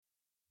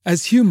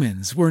As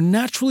humans, we're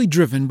naturally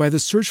driven by the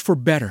search for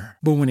better.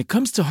 But when it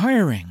comes to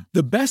hiring,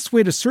 the best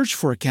way to search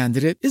for a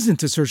candidate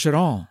isn't to search at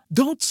all.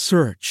 Don't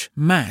search,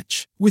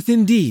 match with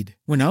Indeed.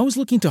 When I was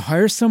looking to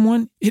hire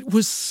someone, it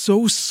was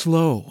so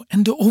slow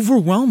and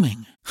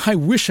overwhelming. I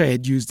wish I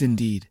had used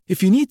Indeed.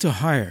 If you need to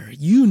hire,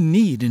 you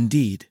need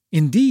Indeed.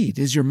 Indeed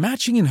is your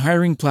matching and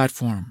hiring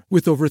platform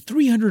with over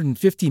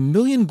 350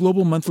 million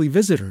global monthly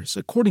visitors,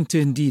 according to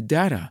Indeed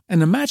data,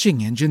 and a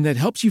matching engine that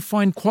helps you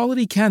find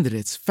quality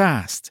candidates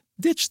fast.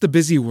 Ditch the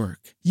busy work.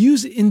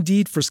 Use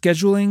Indeed for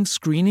scheduling,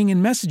 screening,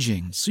 and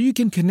messaging so you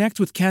can connect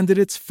with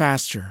candidates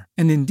faster.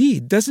 And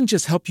Indeed doesn't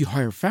just help you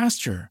hire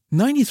faster.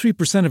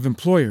 93% of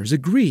employers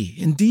agree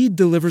Indeed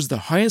delivers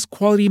the highest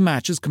quality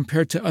matches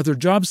compared to other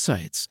job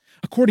sites,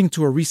 according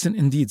to a recent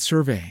Indeed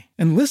survey.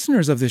 And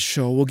listeners of this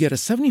show will get a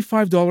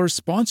 $75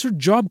 sponsored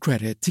job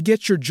credit to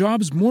get your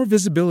jobs more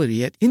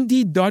visibility at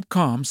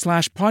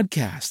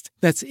Indeed.com/podcast.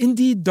 That's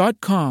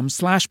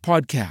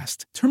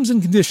Indeed.com/podcast. Terms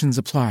and conditions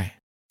apply.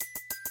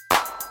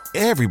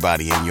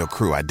 Everybody in your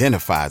crew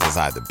identifies as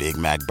either Big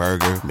Mac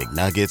Burger,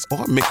 McNuggets,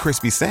 or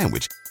McCrispy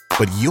Sandwich.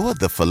 But you're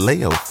the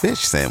Filet-O-Fish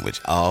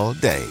Sandwich all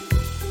day.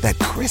 That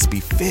crispy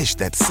fish,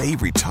 that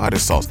savory tartar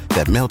sauce,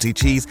 that melty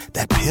cheese,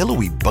 that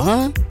pillowy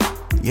bun.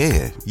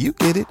 Yeah, you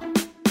get it.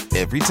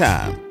 Every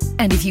time.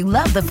 And if you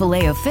love the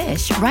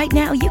Filet-O-Fish, right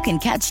now you can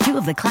catch two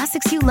of the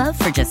classics you love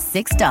for just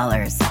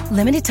 $6.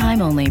 Limited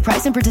time only.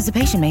 Price and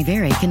participation may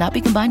vary. Cannot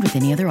be combined with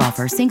any other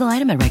offer. Single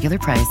item at regular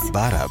price.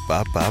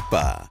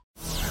 Ba-da-ba-ba-ba.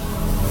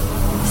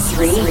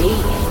 3, 2,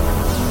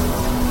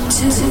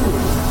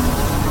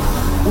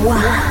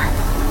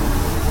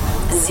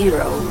 1,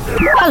 0.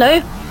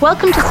 Hello,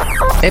 welcome to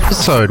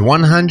episode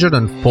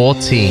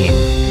 114.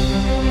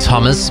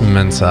 Thomas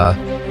Minter.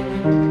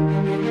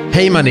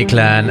 Hey Money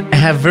Clan,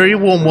 a very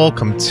warm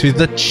welcome to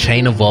the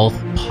Chain of Wealth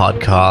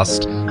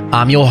podcast.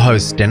 I'm your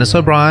host, Dennis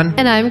O'Brien.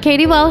 And I'm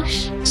Katie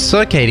Welsh.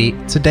 So Katie,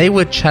 today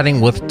we're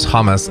chatting with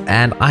Thomas,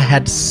 and I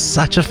had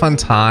such a fun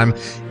time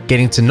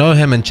getting to know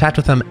him and chat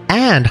with him,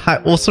 and I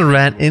also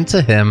ran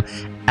into him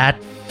at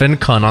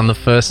FinCon on the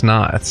first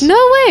night. No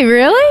way,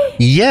 really?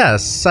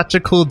 Yes, such a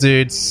cool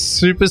dude,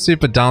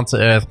 super down to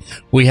earth.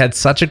 We had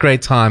such a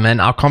great time, and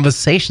our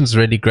conversation's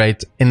really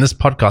great in this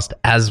podcast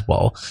as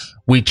well.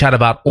 We chat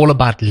all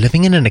about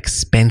living in an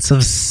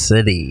expensive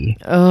city.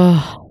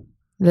 Oh,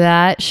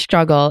 that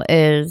struggle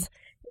is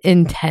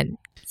intense.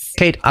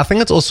 Kate, I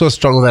think it's also a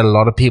struggle that a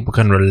lot of people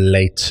can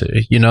relate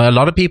to. You know, a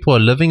lot of people are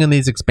living in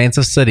these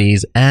expensive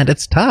cities, and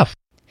it's tough.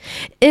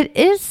 It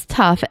is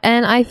tough,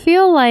 and I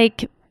feel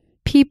like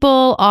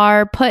people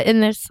are put in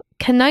this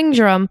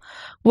conundrum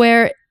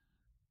where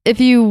if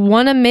you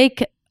want to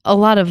make a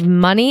lot of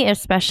money,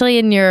 especially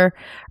in your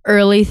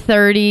early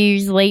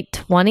 30s, late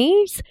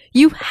 20s,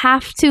 you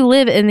have to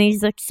live in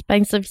these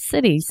expensive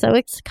cities. So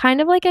it's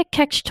kind of like a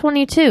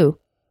catch-22.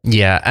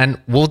 Yeah, and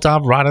we'll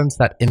dive right into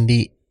that in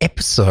the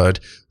episode.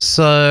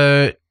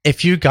 So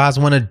if you guys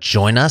want to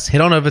join us, head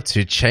on over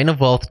to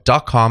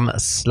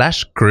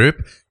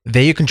chainofwealth.com/group.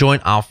 There you can join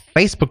our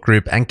Facebook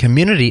group and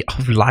community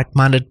of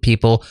like-minded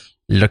people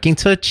looking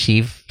to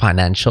achieve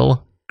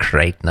financial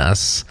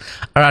greatness.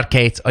 All right,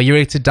 Kate, are you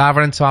ready to dive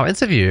right into our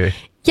interview?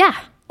 Yeah.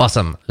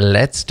 Awesome.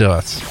 Let's do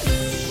it.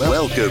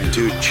 Welcome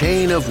to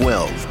Chain of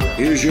Wealth.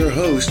 Here's your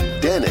host,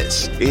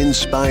 Dennis,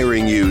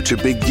 inspiring you to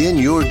begin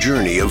your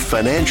journey of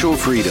financial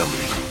freedom.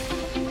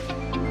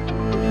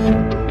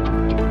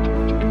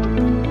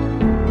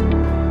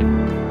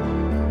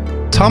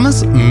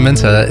 Thomas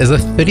Minter is a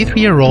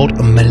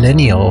 33-year-old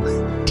millennial,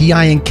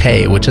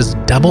 DINK, which is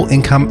double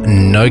income,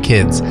 no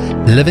kids,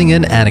 living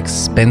in an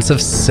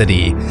expensive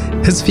city.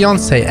 His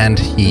fiancée and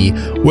he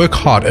work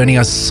hard earning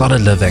a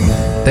solid living.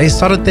 They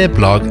started their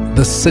blog,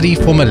 The City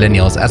for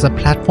Millennials, as a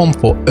platform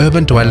for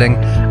urban dwelling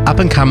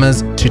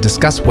up-and-comers to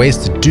discuss ways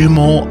to do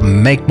more,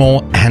 make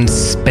more, and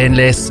spend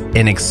less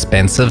in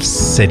expensive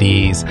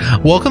cities.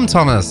 Welcome,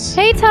 Thomas.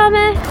 Hey,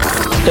 Thomas.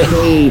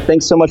 Hey,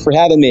 thanks so much for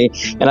having me.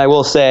 And I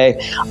will say,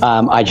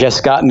 I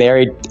just got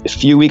married a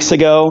few weeks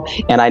ago,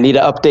 and I need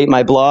to update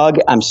my blog.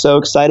 I'm so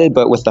excited,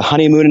 but with the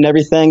honeymoon and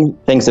everything,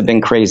 things have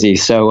been crazy.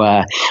 So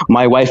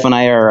my wife and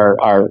I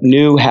are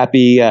new,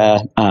 happy,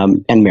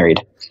 and married.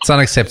 It's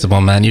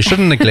unacceptable, man. You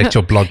shouldn't neglect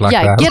your blog like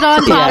that. Yeah, get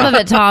on top of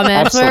it, Thomas.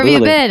 Absolutely. Where have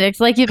you been?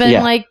 It's like you've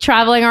been like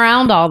traveling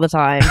around all the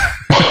time.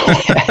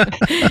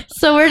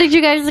 So where did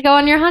you guys go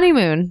on your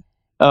honeymoon?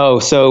 Oh,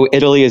 so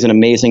Italy is an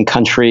amazing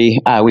country.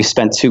 We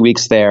spent 2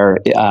 weeks there.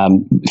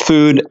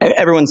 Food,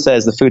 everyone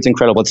says the food's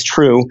incredible. It's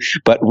true,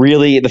 but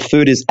really the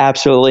food is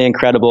absolutely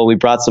incredible. We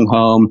brought some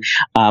home.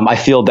 I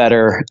feel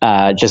better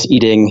just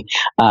eating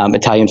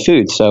Italian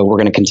food. So we're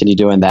going to continue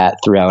doing that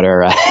throughout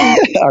our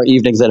our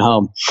evenings at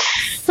home.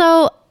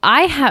 So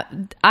I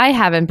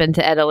haven't been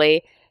to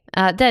Italy.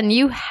 Den,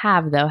 you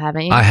have though,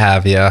 haven't you? I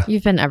have, yeah.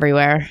 You've been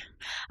everywhere.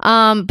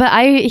 But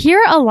I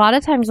hear a lot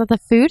of times that the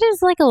food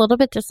is like a little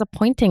bit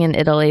disappointing in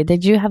Italy.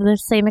 Did you have the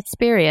same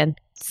experience?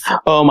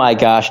 Oh my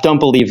gosh, don't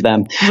believe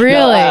them.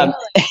 Really? No,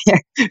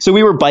 so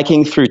we were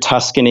biking through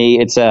Tuscany.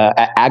 It's a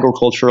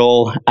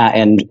agricultural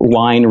and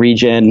wine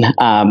region,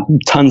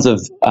 tons of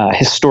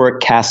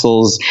historic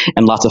castles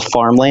and lots of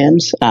farmland.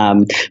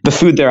 The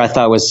food there I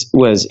thought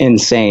was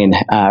insane.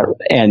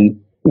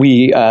 And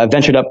we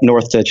ventured up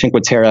north to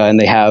Cinque Terre, and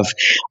they have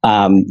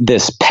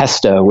this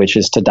pesto, which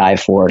is to die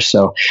for.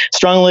 So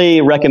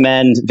strongly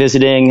recommend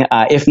visiting.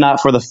 If not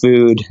for the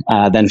food,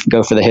 then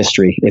go for the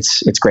history.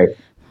 It's great.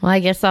 Well, I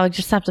guess I'll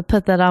just have to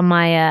put that on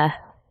my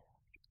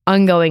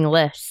ongoing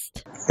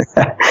list.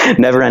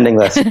 Never-ending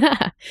list.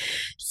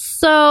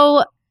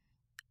 So,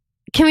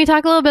 can we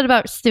talk a little bit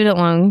about student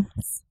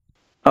loans?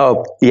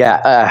 Oh,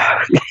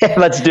 yeah.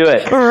 Let's do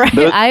it.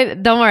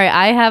 Right. Don't worry.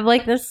 I have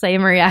like the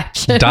same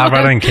reaction. Dive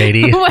right in,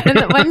 Katie.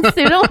 when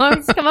student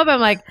loans come up, I'm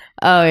like,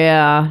 oh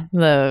yeah,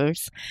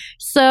 those.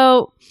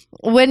 So,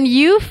 when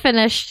you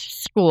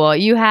finished school,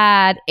 you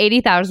had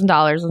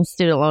 $80,000 in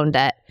student loan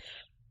debt,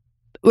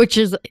 which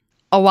is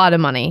a lot of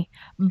money,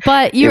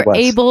 but you're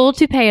able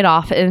to pay it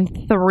off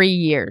in 3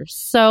 years.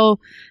 So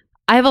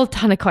I have a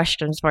ton of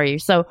questions for you.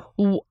 So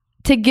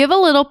to give a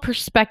little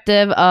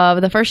perspective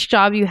of the first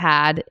job you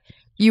had,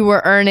 you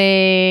were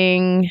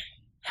earning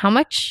how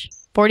much?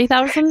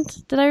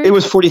 40,000? Did I read? It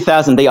was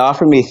 40,000. They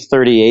offered me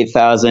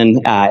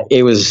 38,000.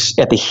 It was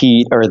at the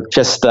heat or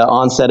just the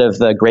onset of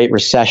the Great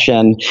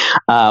Recession.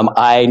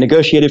 I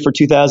negotiated for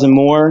 2,000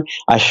 more.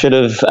 I should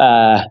have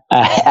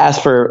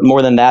asked for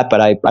more than that,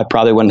 but I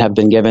probably wouldn't have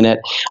been given it.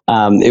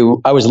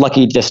 I was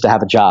lucky just to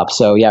have a job.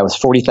 So yeah, it was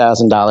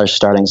 $40,000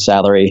 starting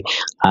salary.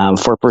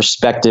 For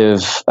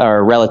perspective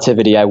or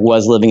relativity, I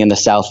was living in the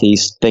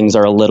Southeast. Things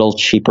are a little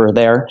cheaper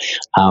there.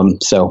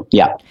 So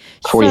yeah,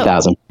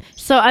 40,000.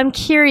 So I'm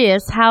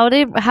curious, how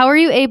are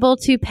you able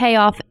to pay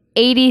off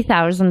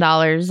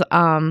 $80,000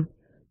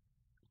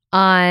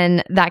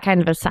 on that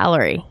kind of a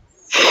salary?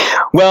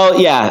 Well,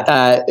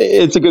 yeah,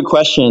 it's a good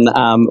question.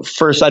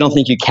 First, I don't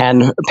think you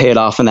can pay it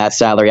off on that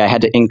salary. I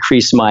had to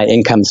increase my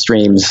income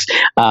streams.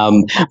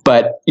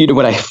 But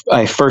when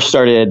I first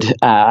started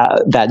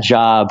that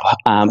job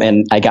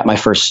and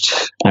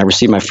I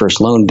received my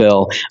first loan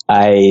bill,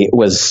 I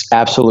was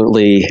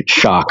absolutely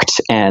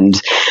shocked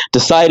and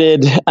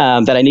decided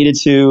that I needed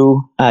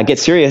to get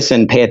serious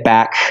and pay it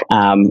back.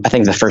 I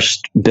think the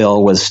first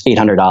bill was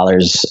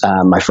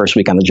 $800 my first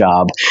week on the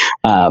job,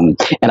 and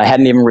I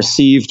hadn't even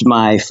received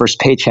my first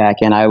paycheck,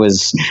 and I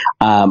was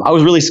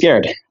really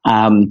scared.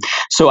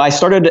 So I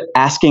started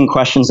asking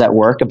questions at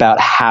work about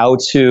how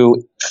to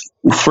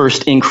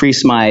first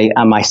increase my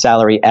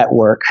salary at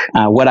work,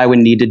 what I would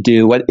need to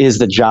do, what is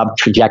the job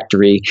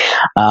trajectory,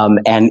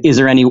 and is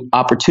there any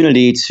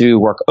opportunity to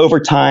work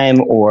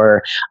overtime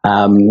or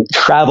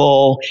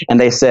travel? And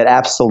they said,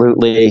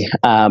 absolutely.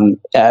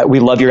 We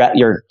love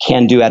your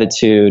can-do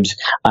attitude.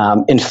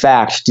 In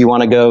fact, do you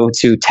want to go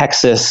to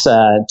Texas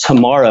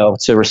tomorrow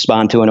to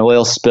respond to an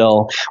oil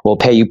spill? We'll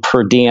pay you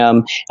per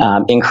diem,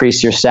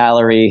 increase your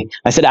salary.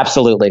 I said,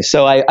 absolutely.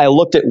 So I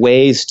looked at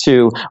ways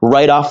to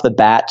right off the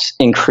bat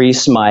increase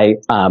my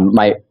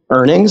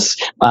earnings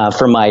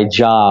from my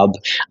job.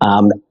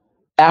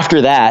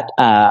 After that,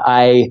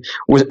 I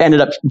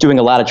ended up doing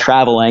a lot of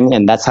traveling,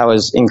 and that's how I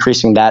was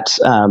increasing that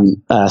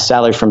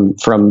salary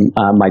from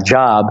my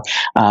job.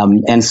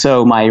 And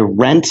so my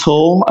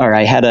rental, or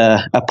I had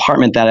a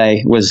apartment that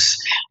I was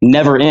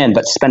never in,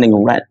 but spending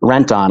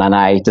rent on, and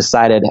I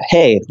decided,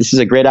 hey, this is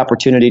a great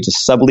opportunity to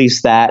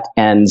sublease that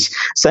and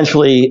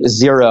essentially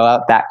zero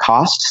out that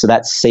cost. So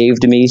that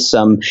saved me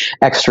some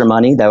extra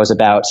money. That was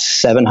about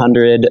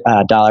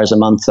 $700 a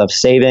month of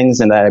savings,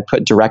 and that I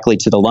put directly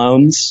to the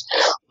loans.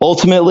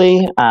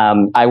 Ultimately,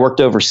 I worked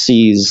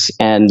overseas,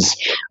 and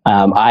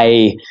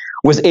I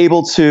was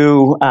able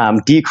to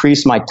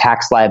decrease my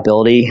tax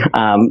liability.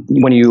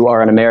 When you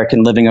are an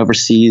American living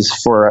overseas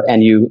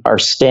and you are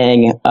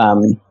staying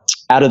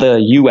out of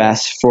the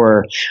U.S.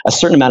 for a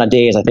certain amount of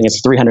days, I think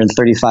it's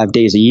 335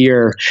 days a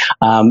year,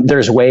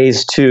 there's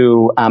ways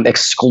to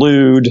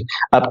exclude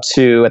up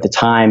to, at the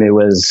time, it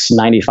was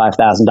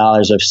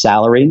 $95,000 of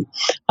salary.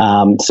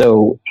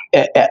 So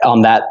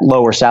on that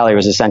lower salary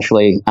was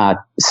essentially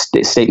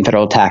state and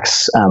federal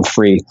tax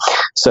free.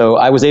 So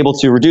I was able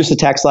to reduce the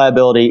tax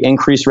liability,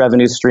 increase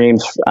revenue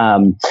streams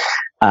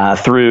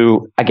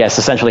through, I guess,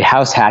 essentially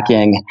house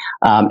hacking,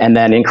 and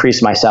then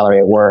increase my salary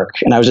at work.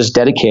 And I was just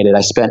dedicated.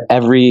 I spent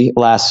every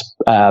last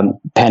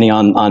penny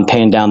on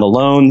paying down the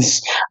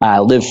loans,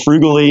 lived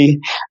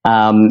frugally,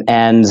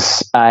 and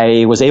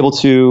I was able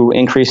to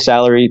increase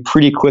salary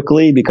pretty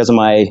quickly because of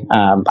my,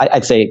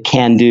 I'd say,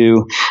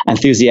 can-do,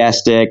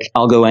 enthusiastic,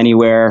 I'll go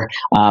anywhere.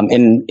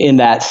 In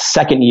that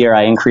second year,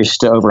 I increased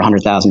to over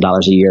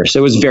 $100,000 a year. So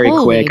it was very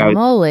quick.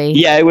 Moly.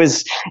 Yeah, it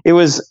was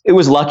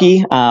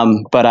lucky,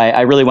 but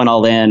I really went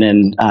all in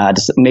and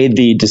just made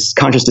the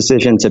conscious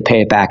decision to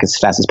pay it back as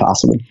fast as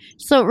possible.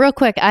 So real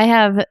quick, I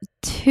have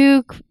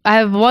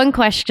one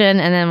question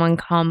and then one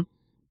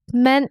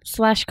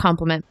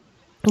compliment.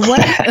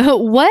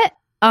 What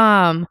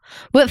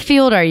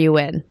field are you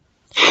in?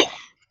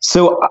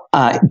 So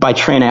by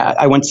training,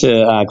 I went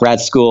to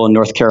grad school in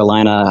North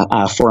Carolina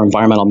for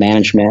environmental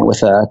management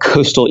with a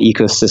coastal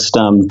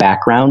ecosystem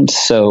background.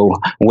 So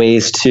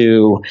ways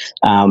to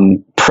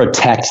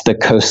protect the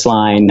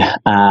coastline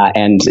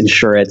and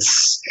ensure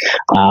its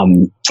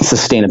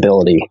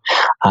sustainability.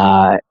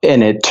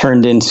 And it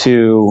turned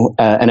into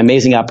an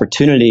amazing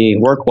opportunity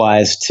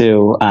work-wise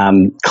to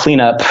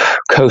clean up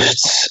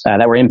coasts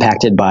that were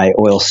impacted by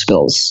oil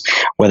spills,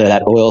 whether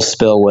that oil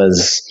spill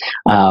was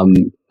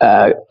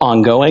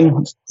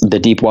ongoing, the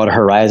Deepwater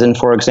Horizon,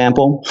 for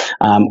example,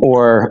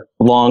 or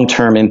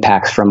long-term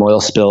impacts from oil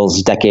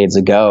spills decades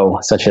ago,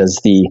 such as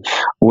the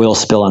oil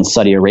spill in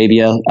Saudi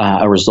Arabia,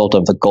 a result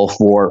of the Gulf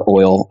War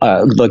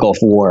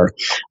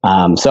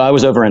So I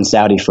was over in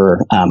Saudi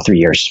for 3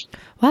 years.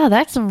 Wow,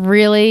 that's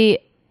really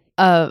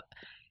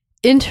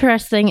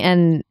interesting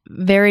and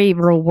very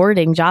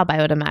rewarding job,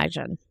 I would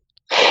imagine.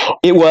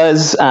 It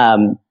was,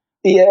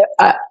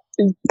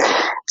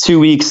 2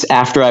 weeks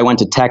after I went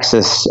to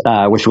Texas,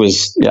 I was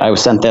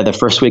sent there the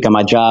first week on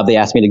my job. They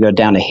asked me to go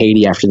down to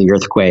Haiti after the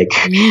earthquake.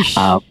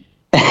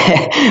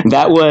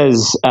 That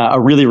was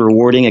a really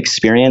rewarding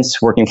experience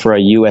working for a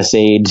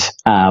USAID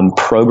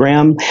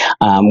program,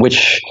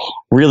 which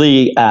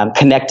really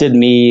connected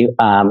me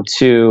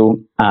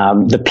to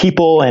the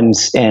people and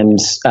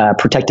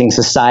protecting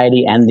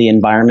society and the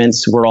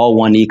environments. We're all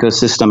one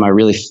ecosystem. I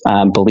really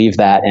believe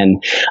that,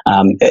 and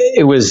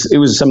it was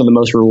some of the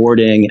most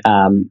rewarding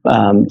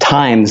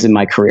times in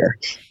my career.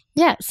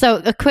 Yeah.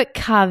 So a quick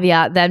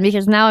caveat then,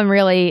 because now I'm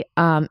really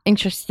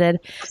interested.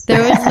 There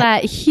was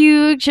that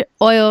huge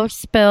oil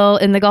spill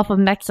in the Gulf of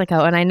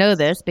Mexico. And I know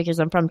this because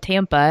I'm from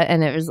Tampa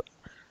and it was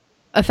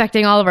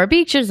affecting all of our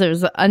beaches. It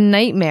was a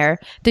nightmare.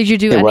 Did you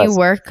do any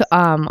work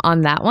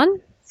on that one?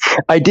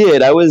 I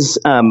did. I was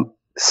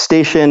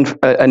stationed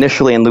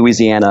initially in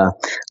Louisiana,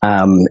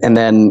 and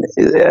then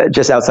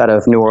just outside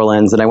of New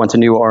Orleans, and I went to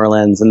New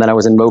Orleans, and then I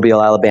was in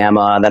Mobile,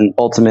 Alabama, and then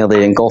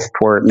ultimately in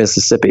Gulfport,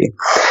 Mississippi.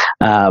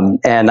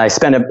 And I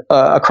spent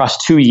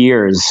across 2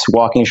 years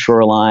walking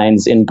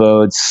shorelines in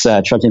boats,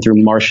 trudging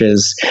through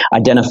marshes,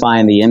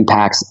 identifying the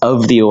impacts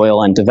of the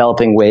oil and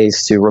developing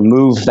ways to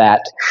remove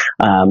that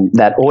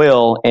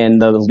oil in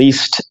the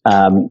least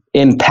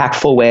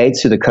impactful way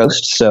to the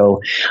coast. So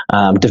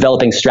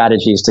developing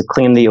strategies to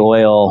clean the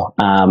oil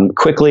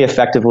quickly,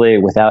 effectively,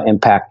 without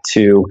impact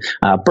to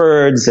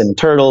birds and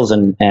turtles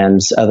and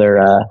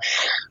other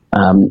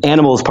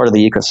animals part of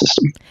the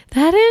ecosystem.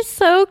 That is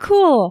so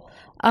cool.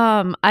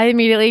 I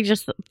immediately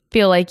just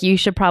feel like you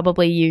should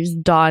probably use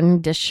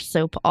Dawn dish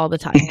soap all the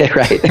time.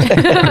 Right.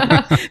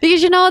 Because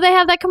they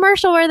have that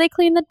commercial where they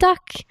clean the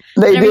duck.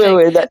 They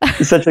do.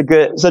 That's such a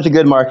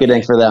good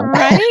marketing for them.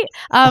 Right?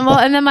 Well,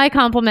 and then my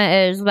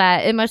compliment is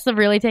that it must have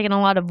really taken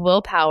a lot of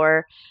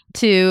willpower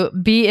to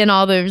be in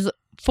all those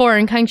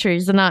foreign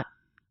countries and not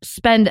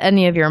spend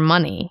any of your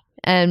money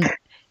and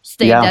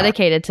stay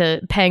dedicated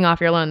to paying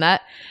off your loan.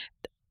 That,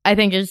 I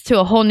think, is to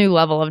a whole new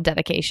level of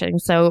dedication.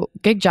 So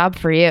good job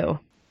for you.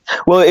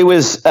 Well, it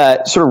was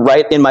sort of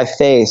right in my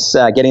face,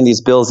 getting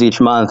these bills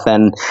each month.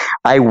 And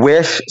I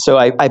wish, so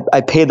I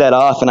paid that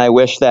off, and I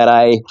wish that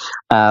I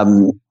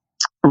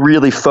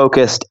really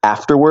focused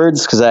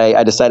afterwards, because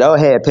I decided, oh,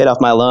 hey, I paid off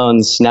my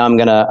loans. Now I'm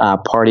going to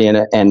party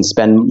and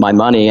spend my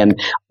money.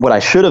 And what I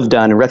should have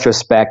done in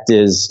retrospect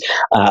is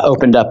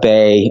opened up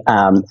I've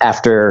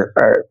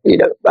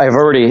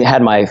already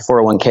had my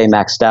 401k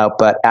maxed out,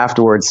 but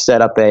afterwards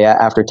set up a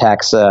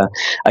after-tax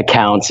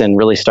account and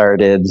really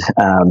started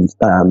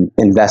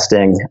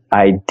investing.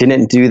 I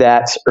didn't do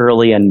that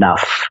early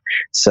enough.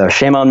 So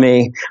shame on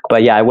me.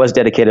 But yeah, I was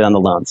dedicated on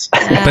the loans.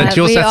 But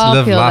you also have to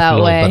live life a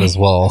little bit as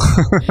well.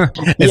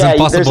 It's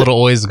impossible to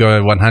always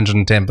go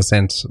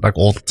 110% like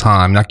all the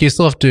time. Like you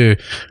still have to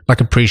like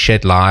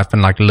appreciate life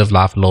and like live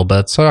life a little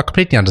bit. So I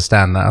completely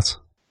understand that.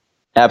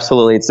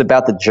 Absolutely. It's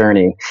about the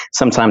journey.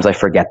 Sometimes I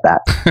forget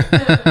that.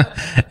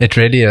 It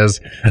really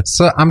is.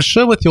 So I'm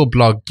sure with your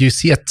blog, you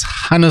see a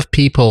ton of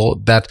people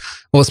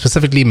or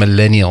specifically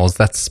millennials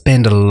that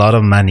spend a lot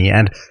of money.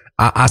 And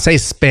I say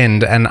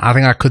spend, and I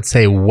think I could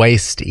say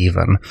waste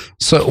even.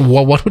 So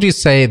what would you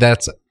say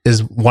that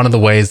is one of the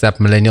ways that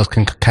millennials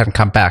can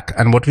come back?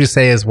 And what would you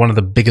say is one of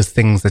the biggest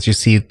things that you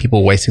see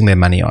people wasting their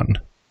money on?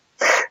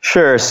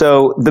 Sure.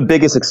 So the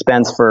biggest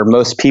expense for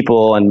most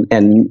people and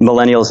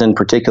millennials in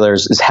particular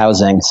is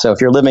housing. So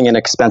if you're living in an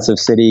expensive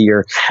city,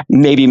 you're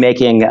maybe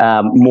making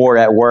more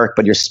at work,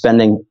 but you're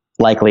spending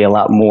likely a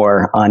lot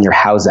more on your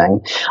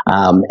housing.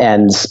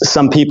 And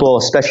some people,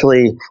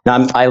 especially,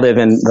 I live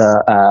in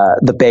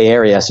the Bay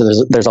Area, so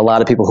there's a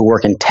lot of people who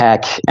work in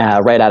tech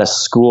right out of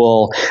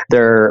school.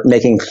 They're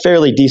making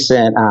fairly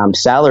decent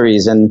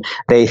salaries, and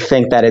they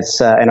think that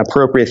it's an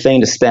appropriate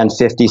thing to spend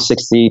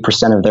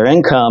 50-60% of their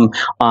income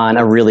on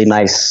a really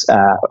nice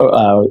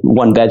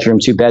 1-bedroom,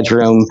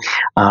 2-bedroom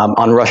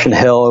on Russian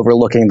Hill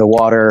overlooking the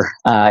water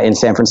in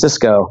San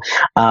Francisco.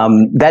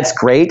 That's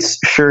great.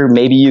 Sure,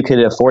 maybe you could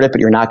afford it,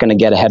 but you're not going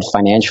to get ahead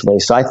financially.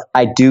 So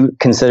I do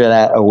consider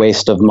that a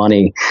waste of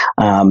money.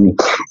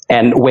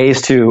 And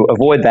ways to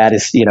avoid that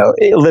is,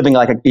 living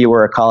like you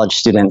were a college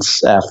student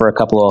for a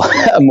couple of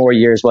more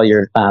years while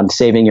you're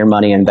saving your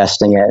money,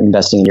 investing in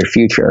your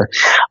future.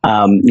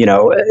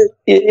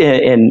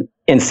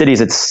 In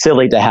cities, it's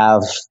silly to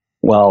have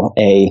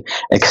a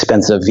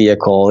expensive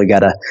vehicle. You got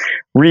to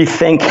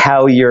rethink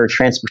your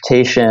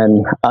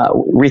transportation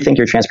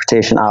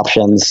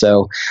options.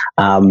 So,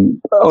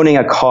 owning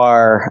a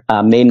car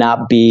may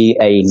not be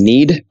a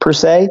need per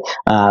se.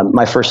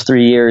 My first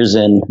 3 years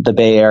in the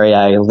Bay Area,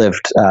 I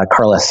lived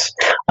carless,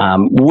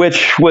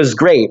 which was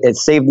great. It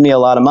saved me a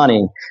lot of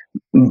money,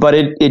 but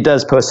it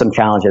does pose some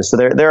challenges. So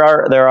there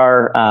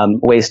are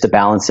ways to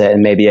balance it,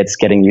 and maybe it's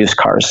getting used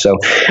cars. So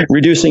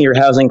reducing your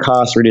housing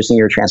costs, reducing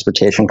your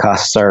transportation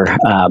costs are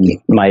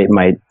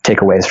my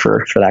takeaways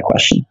for that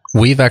question.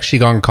 We've actually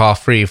gone car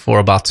free for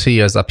about 2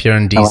 years up here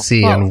in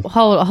DC. And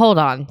hold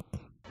on.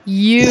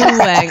 You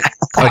went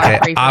car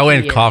free. I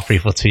went car free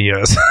for 2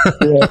 years.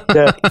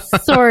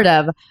 Sort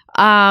of.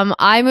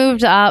 I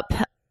moved up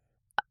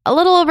a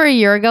little over a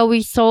year ago.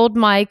 We sold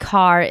my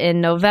car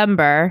in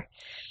November.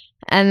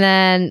 And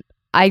then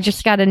I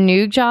just got a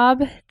new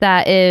job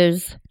that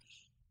is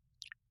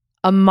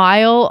a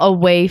mile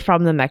away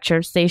from the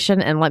metro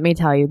station. And let me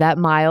tell you, that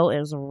mile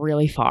is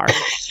really far.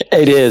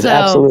 It is,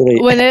 absolutely.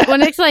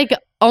 When it's like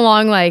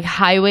along like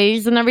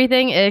highways and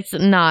everything, it's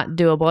not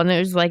doable. And it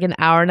was like an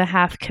hour and a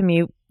half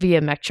commute via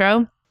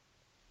metro.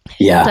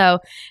 Yeah. So,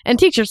 and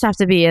teachers have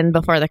to be in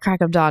before the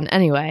crack of dawn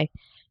anyway.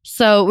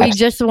 So we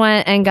just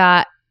went and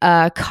got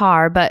a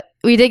car, but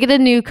we did get a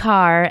new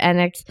car and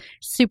it's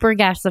super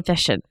gas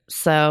efficient.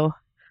 So,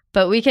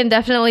 but we can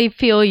definitely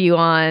feel you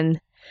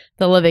on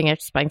the living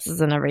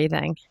expenses and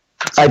everything.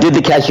 I did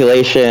the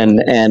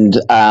calculation, and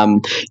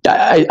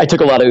I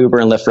took a lot of Uber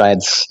and Lyft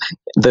rides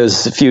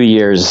those few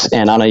years,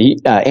 and on a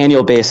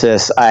annual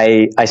basis,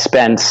 I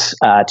spent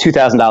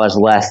 $2,000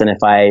 less than if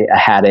I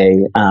had a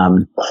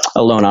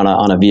loan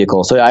on a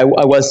vehicle. So I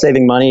was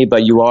saving money,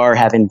 but you are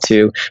having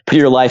to put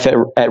your life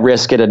at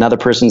risk at another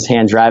person's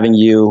hand driving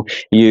you.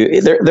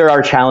 There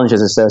are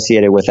challenges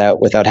associated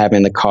without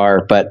having the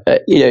car, but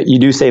you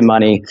do save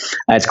money.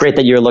 It's great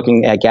that you're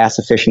looking at gas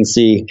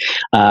efficiency.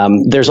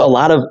 There's a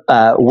lot of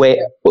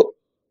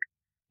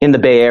in the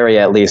Bay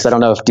Area, at least. I don't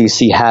know if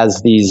DC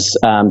has these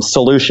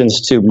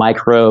solutions to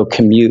micro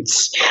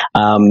commutes.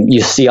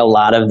 You see a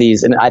lot of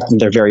these, and I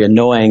think they're very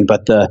annoying.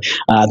 But the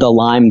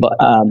Lime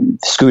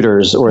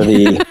scooters or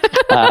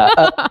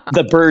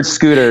the Bird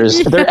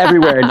scooters, they're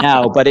everywhere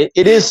now. But it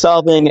is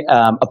solving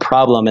a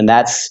problem, and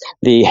that's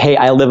hey,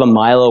 I live a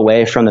mile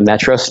away from the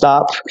metro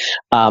stop,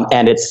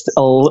 and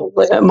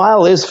a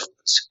mile is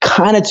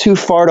kind of too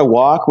far to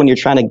walk when you're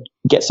trying to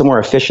get somewhere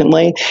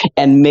efficiently,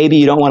 and maybe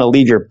you don't want to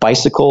leave your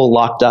bicycle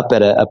locked up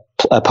at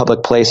a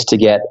public place to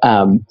get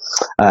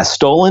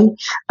stolen.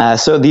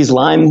 So these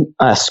Lime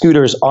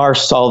scooters are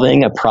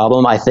solving a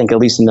problem, I think, at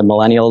least in the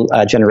millennial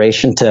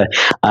generation, to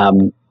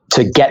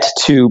get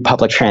to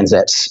public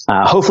transit.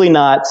 Hopefully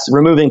not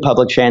removing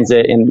public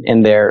transit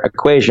in their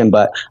equation,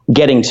 but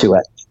getting to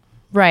it.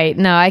 Right.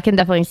 No, I can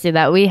definitely see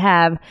that. We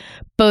have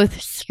both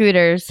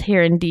scooters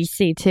here in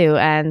DC too,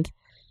 and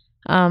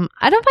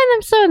I don't find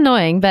them so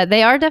annoying, but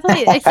they are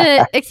definitely,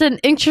 it's an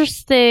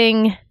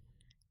interesting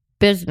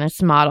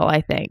business model,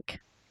 I think.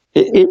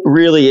 It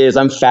really is.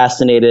 I'm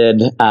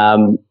fascinated.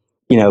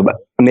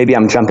 Maybe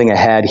I'm jumping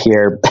ahead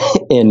here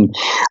in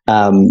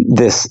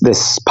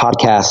this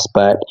podcast,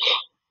 but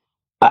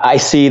I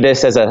see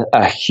this as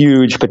a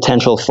huge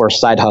potential for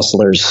side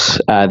hustlers.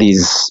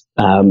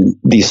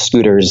 These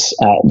scooters,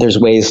 there's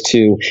ways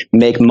to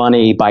make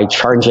money by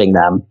charging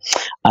them.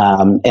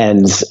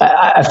 And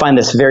I find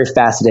this very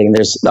fascinating.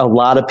 There's a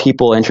lot of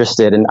people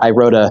interested, and I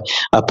wrote a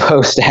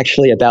post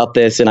actually about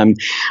this, and I'm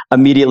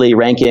immediately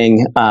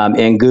ranking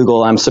in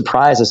Google. I'm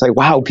surprised. It's like,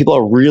 wow, people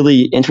are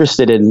really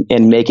interested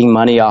in making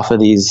money off of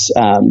these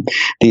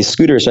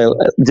scooters. So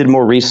I did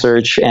more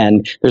research,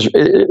 and there's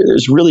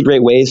really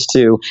great ways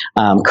to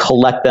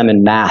collect them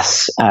in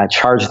mass,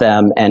 charge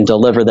them, and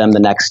deliver them the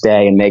next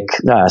day, and make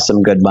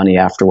some good money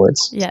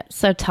afterwards. Yeah.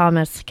 So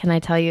Thomas, can I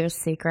tell you a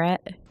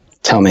secret?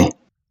 Tell me.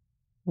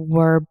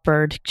 We're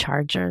bird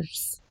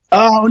chargers.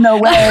 Oh, no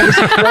way. This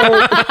is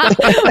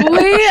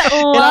great.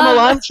 And I'm a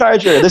Lime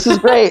charger. This is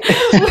great.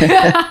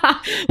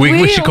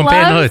 we should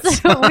compare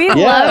notes.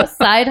 Love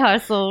side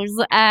hustles.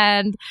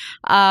 And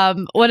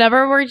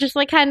whenever we're just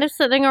like kind of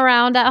sitting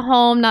around at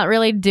home, not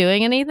really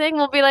doing anything,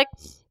 we'll be like,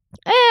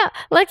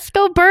 let's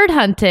go bird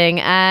hunting.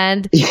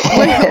 And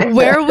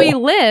where we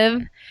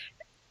live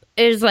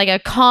is like a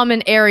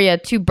common area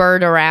to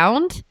bird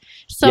around.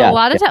 So a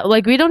lot of times,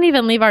 like, we don't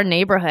even leave our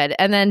neighborhood.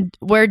 And then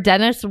where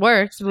Dennis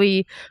works,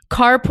 we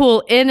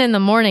carpool in the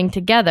morning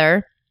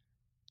together.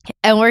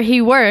 And where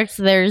he works,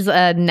 there's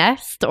a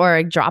nest or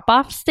a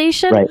drop-off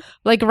station,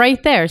 like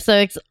right there. So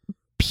it's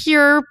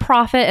pure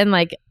profit and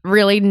like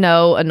really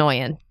no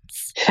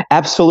annoyance.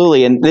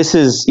 Absolutely. And this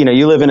is,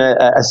 you live in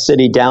a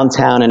city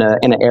downtown in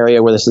an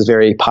area where this is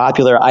very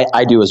popular.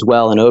 I do as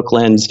well in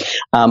Oakland.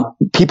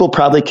 People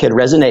probably could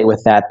resonate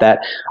with that,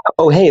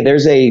 oh, hey,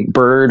 there's a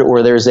bird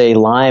or there's a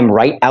lime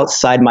right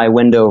outside my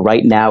window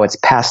right now. It's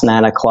past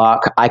 9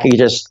 o'clock. I could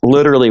just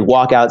literally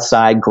walk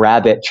outside,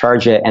 grab it,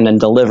 charge it, and then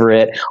deliver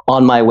it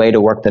on my way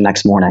to work the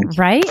next morning.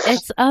 Right?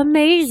 It's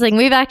amazing.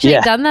 We've actually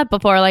done that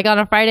before. Like on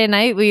a Friday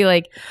night, we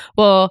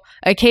will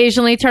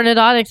occasionally turn it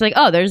on. It's like,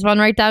 oh, there's one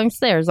right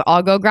downstairs.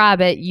 I'll go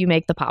grab it. You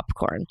make the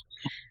popcorn.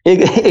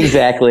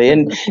 Exactly.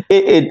 And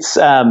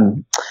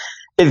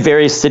it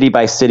varies city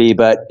by city,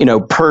 but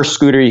per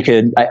scooter,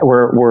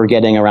 we're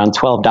getting around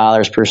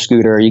 $12 per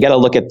scooter. You got to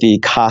look at the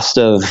cost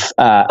of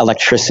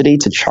electricity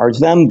to charge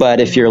them. But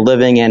if you're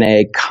living in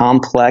a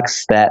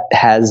complex that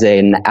has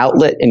an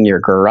outlet in your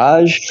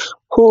garage,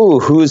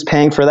 who's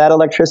paying for that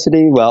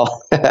electricity?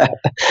 Well,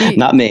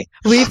 not me.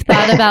 We've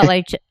thought about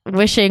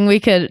wishing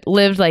we could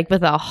live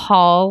with a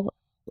hall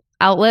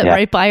outlet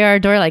right by our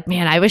door.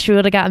 Man, I wish we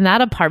would have gotten that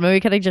apartment. We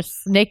could have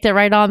just snaked it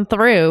right on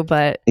through,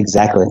 but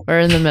exactly, we're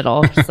in the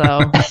middle,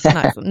 so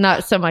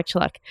not so much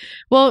luck.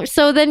 Well,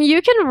 so then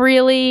you can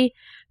really,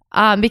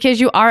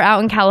 because you are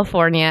out in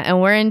California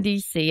and we're in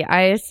DC,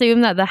 I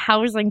assume that the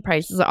housing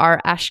prices are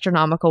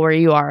astronomical where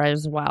you are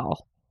as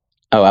well.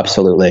 Oh,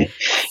 absolutely.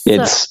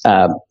 It's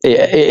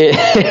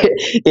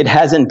it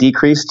hasn't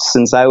decreased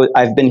since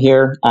I've been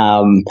here.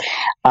 I'm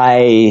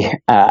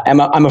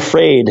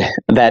afraid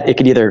that it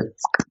could either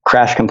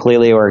crash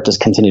completely or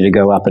just continue to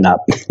go up and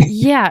up.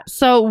 Yeah.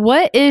 So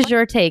what is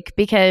your take?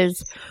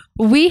 Because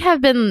we have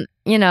been,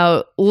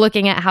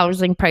 looking at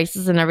housing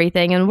prices and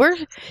everything, and we're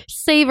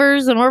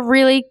savers and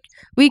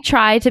we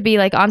try to be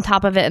on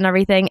top of it and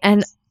everything.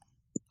 And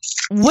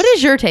what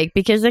is your take?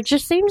 Because it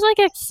just seems like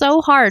it's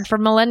so hard for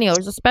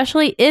millennials,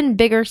 especially in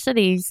bigger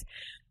cities,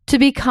 to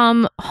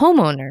become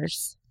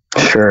homeowners.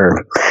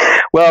 Sure.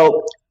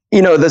 Well,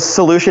 the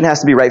solution has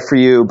to be right for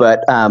you,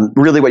 but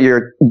really what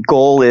your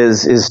goal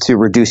is to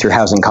reduce your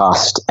housing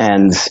cost.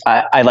 And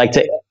I like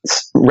to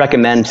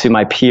recommend to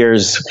my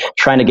peers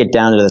trying to get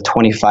down to the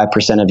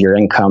 25% of your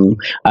income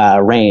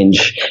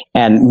range.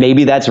 And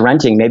maybe that's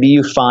renting. Maybe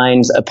you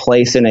find a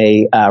place in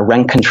a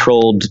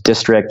rent-controlled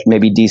district.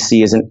 Maybe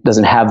DC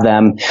doesn't have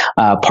them.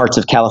 Parts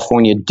of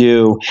California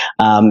do,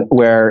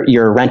 where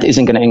your rent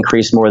isn't going to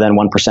increase more than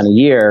 1% a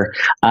year.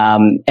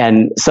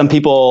 And some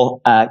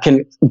people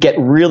can get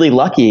really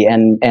lucky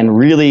and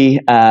really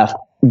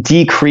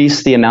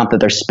decrease the amount that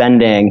they're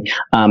spending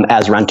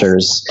as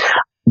renters.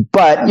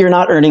 But you're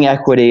not earning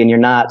equity and you're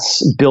not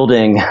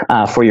building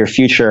for your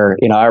future.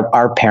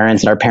 Our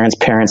parents and our parents'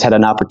 parents had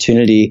an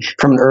opportunity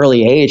from an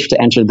early age to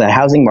enter the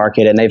housing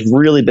market, and they've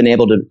really been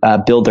able to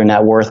build their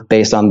net worth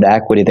based on the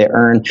equity they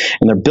earn,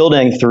 and they're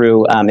building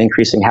through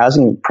increasing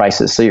housing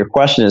prices. So your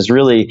question is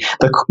really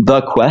the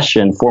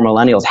question for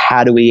millennials: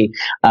 how do we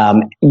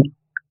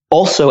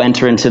also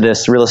enter into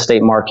this real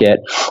estate market?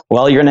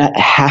 Well, you're going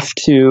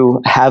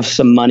to have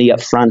some money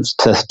up front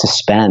to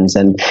spend.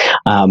 And,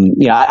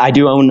 I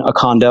do own a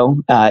condo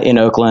in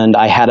Oakland.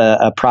 I had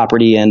a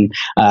property in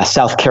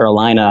South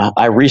Carolina.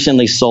 I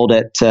recently sold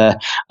it to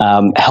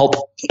help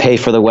pay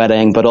for the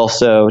wedding, but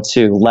also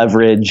to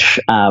leverage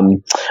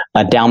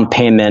a down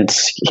payment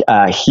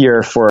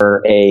here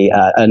for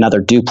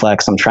another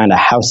duplex. I'm trying to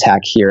house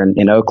hack here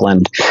in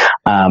Oakland.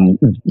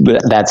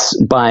 That's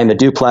buying the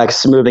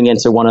duplex, moving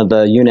into one of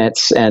the units,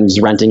 and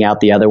renting out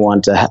the other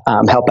one to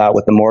help out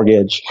with the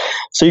mortgage.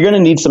 So you're going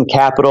to need some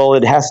capital.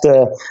 It has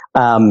to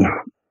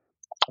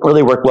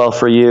really work well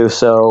for you.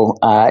 So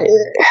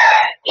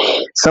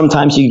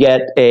sometimes you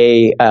get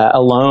a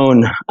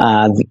loan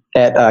at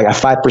a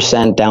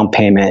 5% down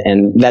payment,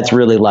 and that's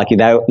really lucky.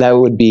 That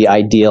would be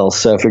ideal.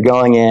 So if you're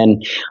going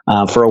in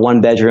for a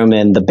one bedroom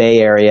in the Bay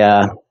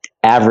Area,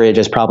 average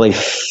is probably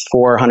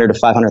 $400,000 to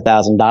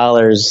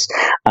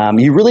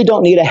 $500,000. You really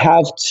don't need to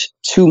have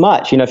too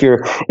much. If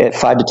you're at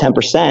 5 to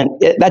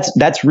 10%,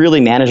 that's really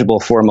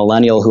manageable for a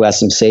millennial who has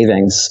some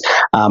savings.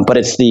 But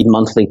it's the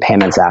monthly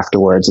payments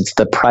afterwards. It's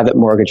the private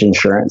mortgage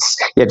insurance.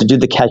 You have to do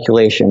the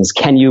calculations.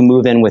 Can you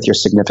move in with your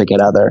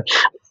significant other?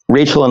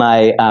 Rachel and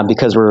I,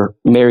 because we're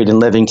married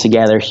and living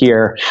together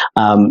here,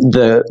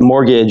 the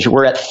mortgage,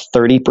 we're at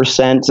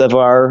 30% of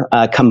our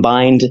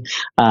combined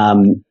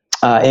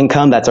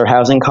income. That's our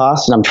housing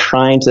costs. And I'm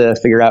trying to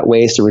figure out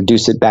ways to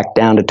reduce it back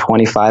down to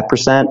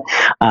 25%.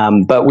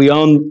 But we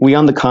own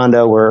the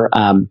condo.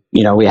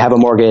 We have a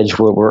mortgage.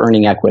 We're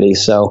earning equity.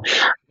 So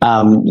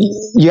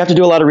you have to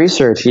do a lot of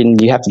research, and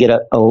you have to get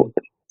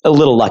a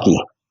little lucky.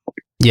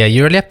 Yeah,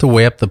 you really have to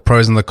weigh up the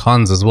pros and the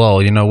cons as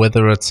well,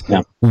 whether it's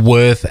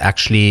worth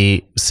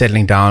actually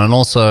settling down. And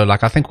also,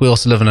 I think we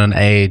also live in an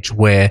age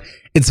where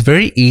it's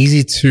very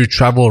easy to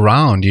travel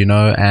around,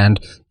 and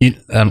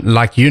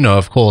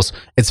of course,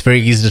 it's very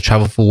easy to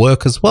travel for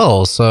work as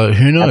well. So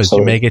who knows? Absolutely.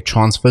 You may get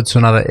transferred to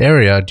another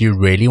area. Do you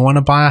really want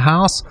to buy a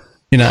house?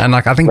 And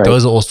I think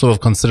those are all sort of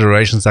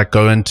considerations that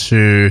go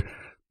into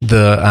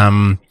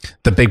the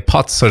big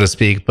pots, so to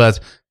speak.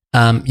 But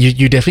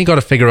you definitely got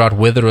to figure out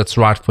whether it's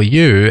right for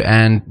you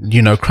and,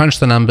 crunch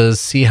the numbers,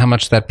 see how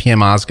much that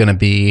PMI is going to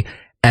be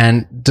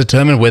and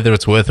determine whether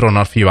it's worth it or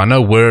not for you. I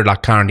know we're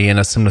like currently in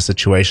a similar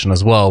situation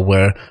as well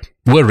where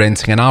we're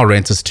renting and our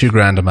rent is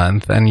 $2,000 a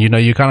month. And,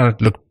 you kind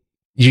of look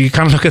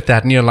at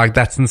that and you're like,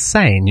 that's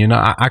insane.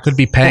 I could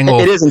be paying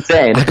off. It is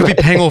insane. I could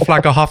be paying off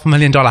like a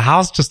 $500,000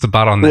 house just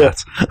about on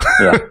that.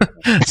 Yeah.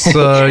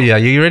 So yeah,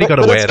 you really got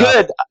to weigh it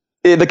up.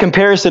 The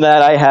comparison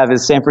that I have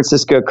is San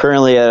Francisco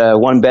currently at a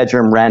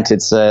 1-bedroom rent.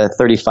 It's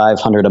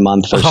 $3,500 a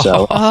month or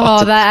so.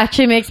 Oh, that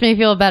actually makes me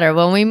feel better.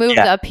 When we moved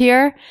up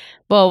here,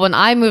 when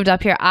I moved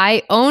up here,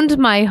 I owned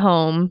my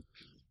home.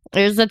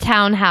 It was a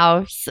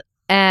townhouse.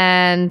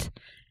 And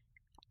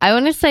I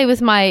want to say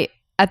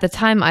at the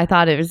time, I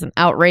thought it was an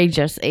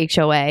outrageous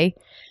HOA.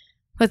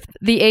 With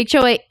the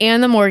HOA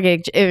and the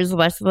mortgage, it was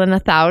less than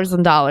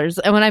 $1,000.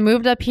 And when I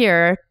moved up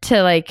here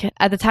to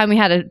at the time we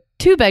had a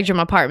 2-bedroom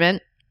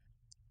apartment,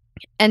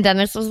 and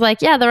Dennis was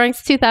like, yeah, the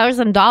rent's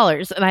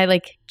 $2,000. And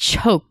I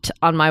choked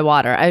on my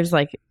water. I was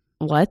like,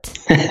 what?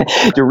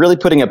 You're really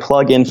putting a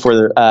plug in for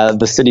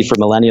the city for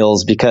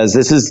millennials, because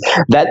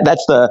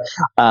that's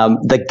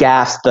the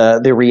gas,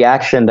 the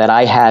reaction that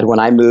I had when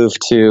I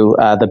moved to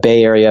the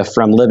Bay Area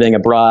from living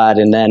abroad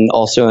and then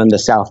also in the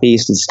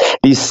Southeast.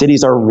 These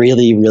cities are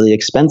really, really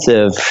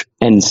expensive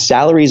and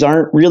salaries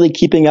aren't really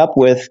keeping up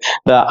with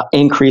the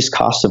increased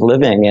cost of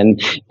living. And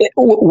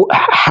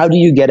how do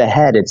you get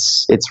ahead?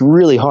 It's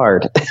really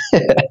hard.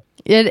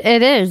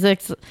 It is.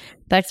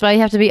 That's why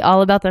you have to be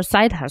all about the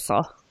side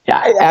hustle.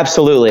 Yeah,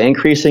 absolutely.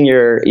 Increasing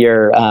your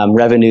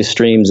revenue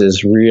streams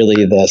is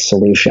really the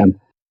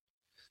solution.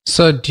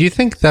 So do you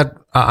think that,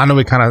 I know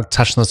we kind of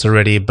touched on this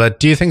already, but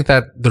do you think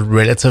that the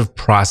relative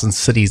price in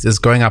cities is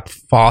going up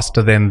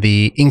faster than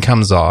the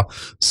incomes are?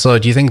 So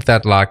do you think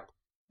that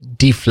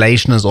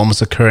deflation is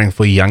almost occurring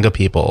for younger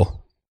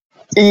people?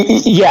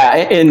 Yeah,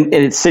 and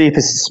it's city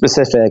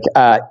specific.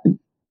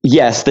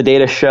 Yes, the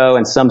data show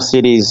in some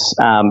cities,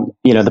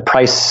 the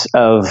price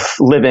of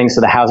living,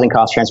 so the housing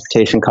costs,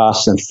 transportation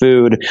costs, and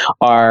food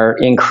are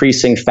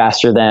increasing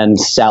faster than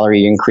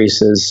salary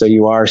increases. So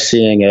you are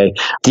seeing a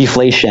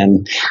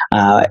deflation.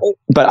 But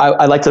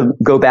I'd like to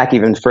go back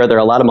even further.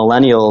 A lot of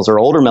millennials or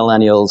older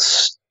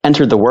millennials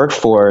entered the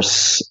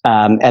workforce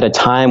at a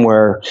time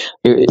where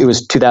it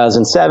was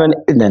 2007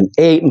 and then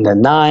 8 and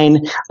then 9,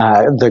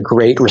 the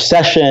Great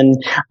Recession,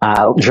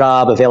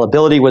 job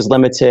availability was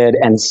limited,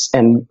 and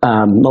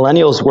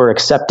millennials were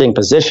accepting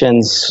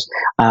positions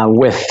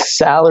with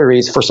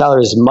salaries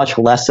much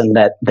less than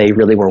that they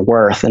really were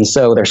worth. And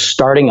so they're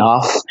starting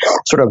off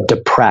sort of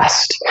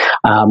depressed.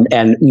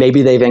 And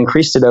maybe they've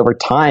increased it over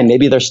time.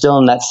 Maybe they're still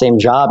in that same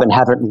job and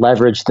haven't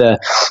leveraged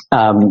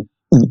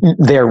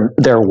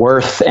their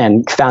worth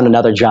and found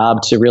another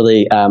job to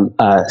really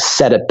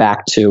set it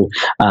back to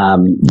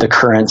the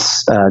current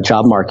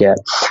job market.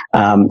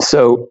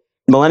 So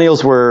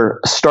millennials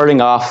were starting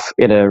off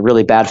in a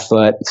really bad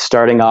foot,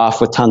 starting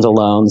off with tons of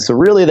loans. So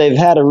really, they've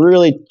had a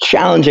really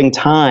challenging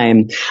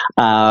time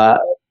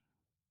to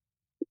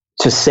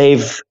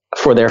save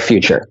for their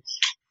future.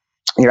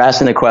 You're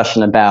asking a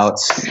question about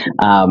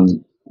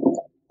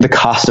the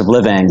cost of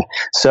living.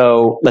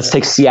 So let's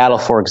take Seattle,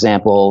 for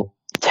example.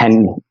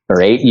 10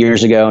 or 8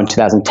 years ago in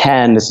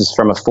 2010, this is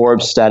from a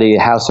Forbes study,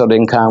 household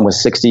income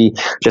was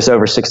just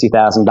over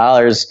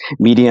 $60,000.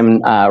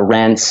 Median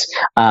rents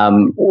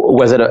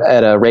was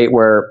at a rate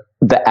where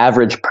the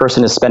average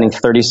person is spending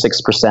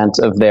 36%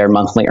 of their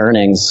monthly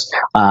earnings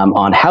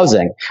on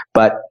housing.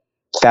 But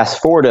fast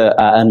forward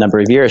a number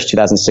of years,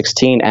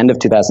 2016, end of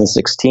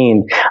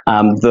 2016,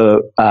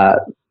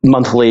 the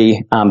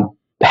monthly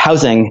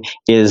housing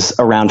was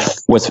around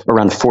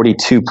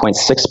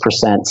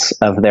 42.6%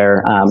 of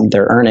their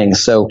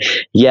earnings. So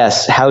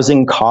yes,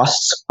 housing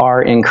costs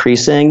are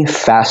increasing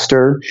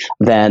faster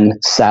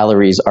than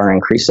salaries are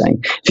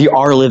increasing. If you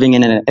are living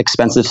in an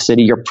expensive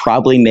city, you're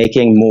probably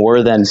making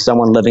more than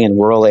someone living in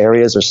rural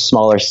areas or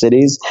smaller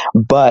cities,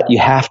 but you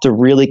have to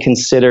really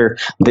consider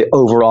the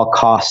overall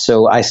cost.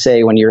 So I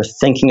say when you're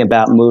thinking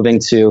about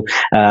moving to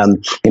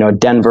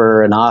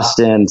Denver and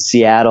Austin,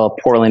 Seattle,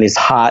 Portland, these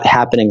hot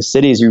happening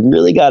cities, you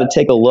really got to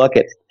take a look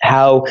at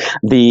how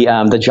the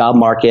job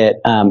market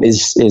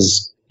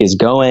is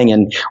going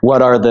and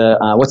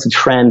what's the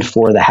trend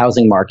for the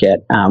housing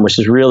market, which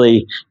is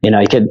really,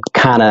 you could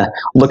kind of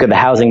look at the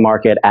housing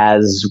market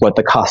as what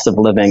the cost of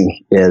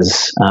living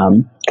is,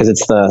 because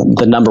it's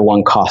the number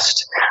one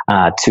cost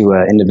to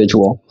an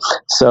individual.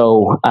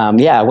 So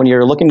when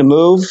you're looking to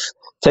move,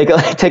 take a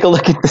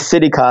look at the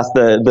city costs,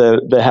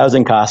 the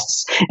housing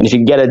costs, and if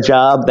you get a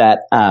job that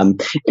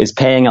is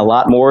paying a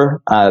lot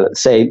more,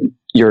 say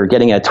you're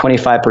getting a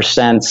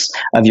 25%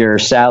 of your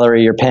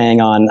salary you're paying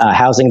on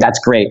housing, that's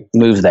great.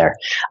 Move there.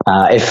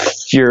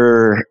 If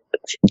you're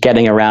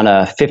getting around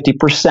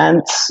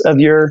 50%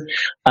 of you're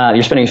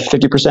spending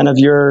 50% of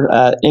your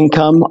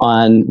income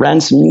on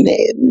rents,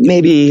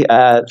 maybe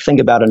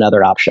think about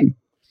another option.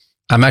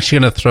 I'm actually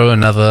going to throw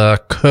another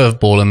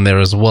curveball in there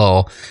as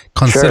well.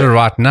 Consider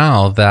right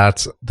now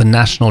that the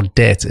national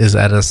debt is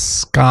at a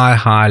sky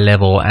high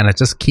level and it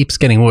just keeps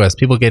getting worse.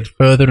 People get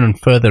further and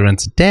further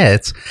into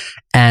debt.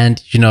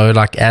 And,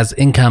 like as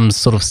incomes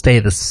sort of stay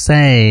the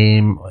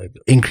same,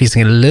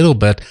 increasing a little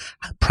bit,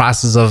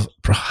 prices of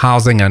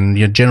housing and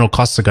your general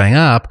costs are going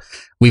up.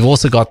 We've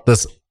also got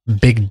this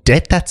big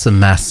debt that's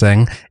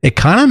amassing. It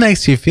kind of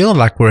makes you feel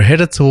like we're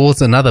headed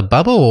towards another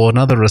bubble or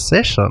another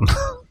recession.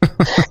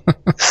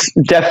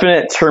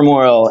 Definite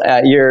turmoil.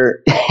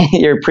 You're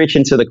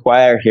preaching to the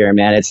choir here,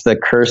 man. It's the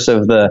curse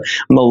of the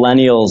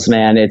millennials,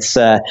 man. It's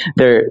they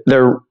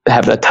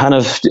have a ton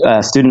of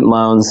student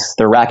loans.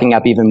 They're racking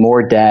up even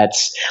more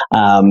debts,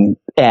 and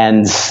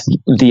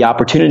the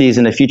opportunities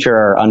in the future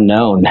are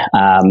unknown.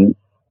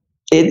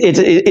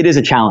 It is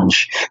a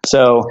challenge.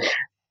 So.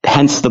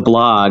 Hence the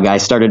blog. I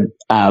started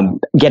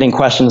getting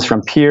questions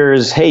from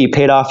peers. Hey, you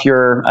paid off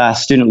your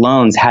student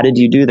loans. How did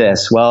you do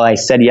this? Well, I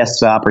said yes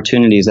to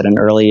opportunities at an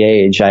early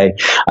age. I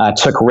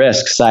took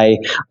risks. I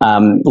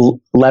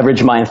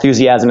leveraged my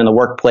enthusiasm in the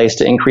workplace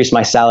to increase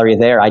my salary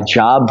there. I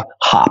job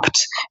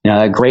hopped.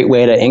 A great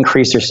way to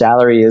increase your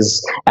salary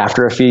is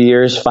after a few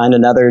years, find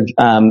another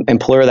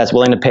employer that's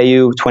willing to pay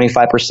you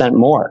 25%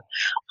 more.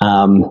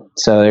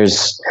 So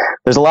there's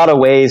a lot of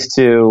ways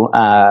to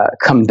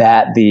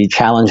combat the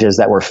challenges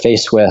that we're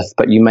faced with,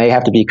 but you may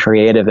have to be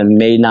creative and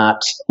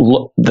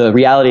the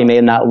reality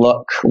may not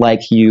look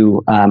like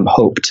you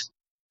hoped.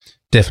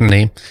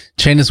 Definitely.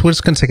 Chainers, we're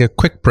just going to take a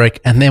quick break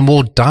and then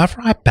we'll dive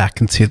right back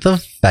into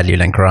the Value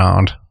Link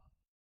round.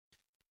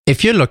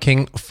 If you're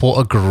looking for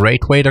a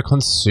great way to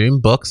consume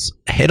books,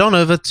 head on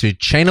over to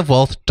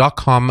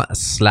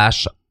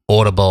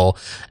chainofwealth.com/audible.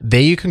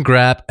 There you can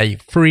grab a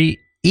free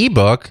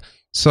ebook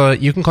so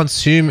you can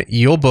consume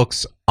your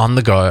books on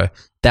the go.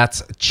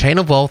 That's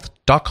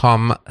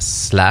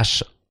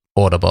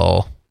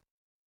chainofwealth.com/audible.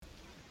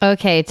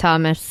 Okay,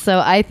 Thomas.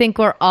 So I think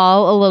we're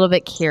all a little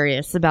bit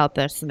curious about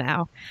this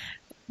now.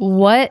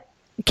 What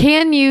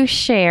can you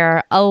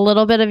share a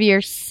little bit of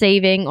your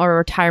saving or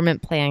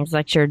retirement plans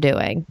that you're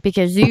doing?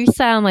 Because you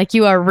sound like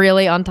you are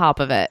really on top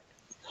of it.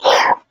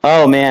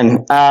 Oh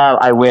man,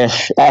 I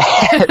wish.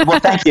 Well,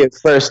 thank you.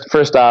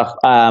 First off,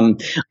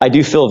 I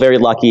do feel very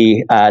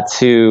lucky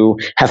to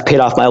have paid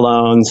off my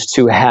loans,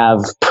 to have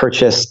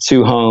purchased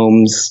 2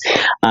 homes,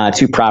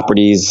 2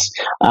 properties.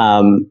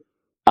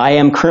 I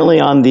am currently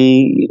on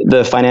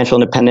the financial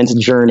independence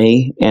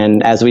journey,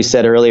 and as we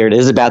said earlier, it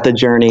is about the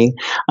journey,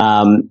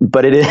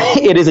 but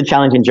it is a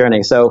challenging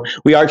journey. So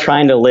we are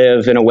trying to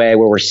live in a way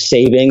where we're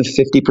saving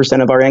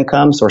 50% of our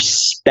income, so we're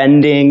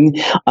spending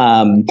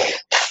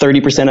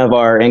 30% of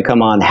our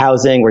income on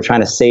housing. We're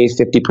trying to save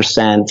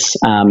 50%.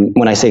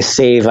 When I say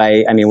save,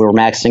 I mean we're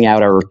maxing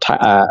out our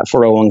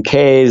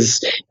 401ks,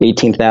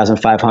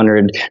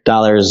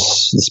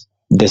 $18,500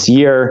 this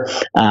year.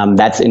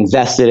 That's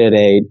invested at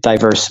a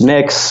diverse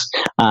mix.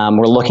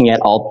 We're looking at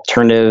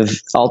alternative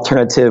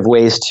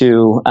ways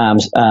to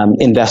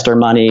invest our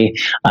money.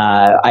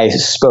 I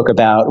spoke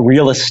about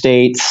real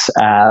estate.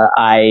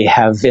 I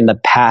have in the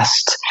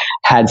past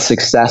had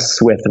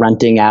success with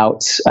renting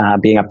out,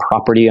 being a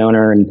property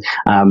owner and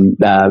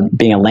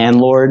being a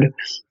landlord.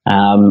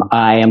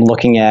 I am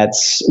looking at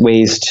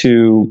ways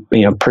to,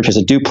 purchase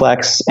a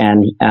duplex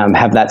and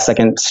have that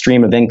second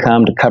stream of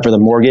income to cover the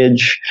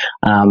mortgage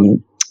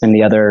and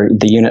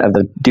the unit of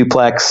the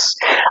duplex.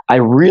 I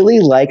really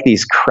like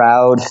these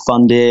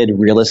crowd-funded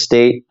real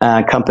estate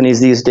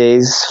companies these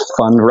days.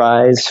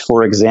 Fundrise,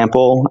 for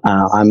example,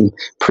 I'm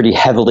pretty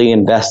heavily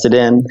invested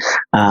in.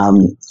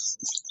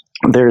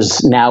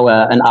 There's now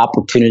an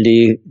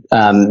opportunity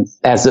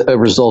as a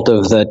result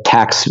of the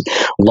tax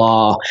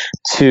law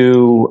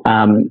to,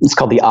 it's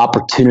called the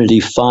Opportunity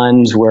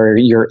Fund, where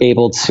you're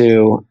able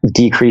to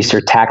decrease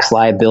your tax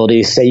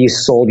liability. Say you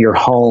sold your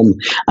home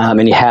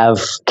and you have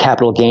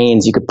capital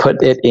gains, you could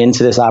put it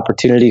into this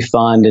Opportunity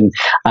Fund and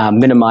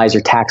minimize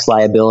your tax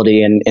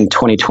liability. And in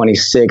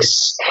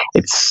 2026,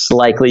 it's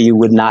likely you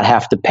would not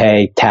have to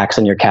pay tax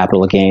on your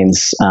capital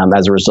gains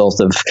as a result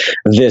of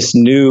this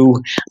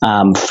new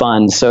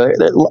fund. So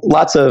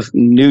lots of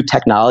new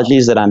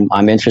technologies that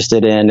I'm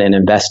interested in and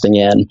investing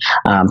in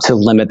to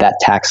limit that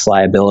tax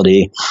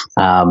liability.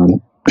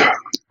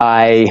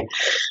 I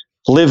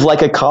live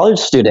like a college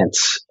student.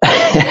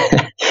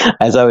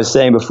 As I was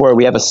saying before,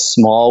 we have a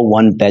small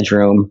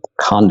 1-bedroom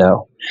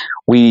condo.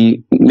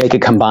 We make a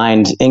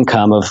combined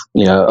income of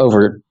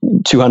over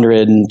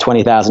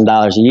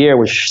 $220,000 a year,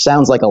 which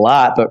sounds like a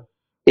lot, but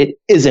it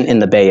isn't in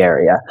the Bay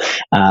Area.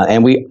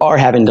 And we are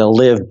having to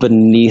live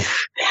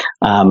beneath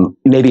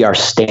maybe our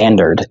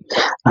standard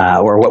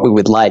or what we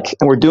would like.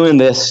 And we're doing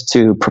this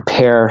to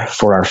prepare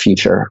for our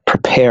future,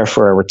 prepare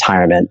for a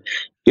retirement.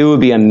 It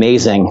would be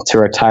amazing to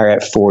retire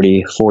at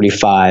 40,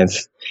 45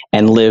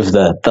 and live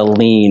the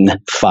lean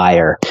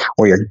fire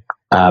where you're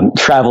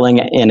traveling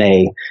in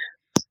a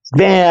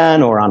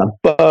van or on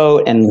a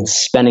boat and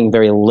spending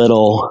very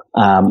little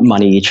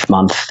money each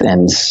month,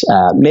 and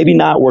maybe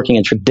not working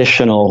a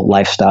traditional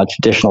lifestyle,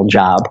 traditional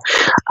job.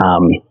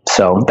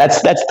 So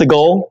that's the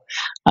goal.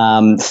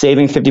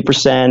 Saving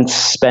 50%,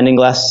 spending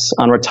less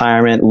on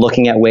retirement,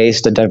 looking at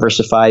ways to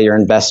diversify your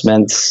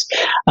investments.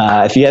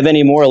 If you have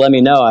any more, let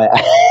me know.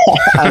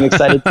 I'm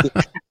excited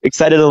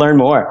to learn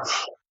more.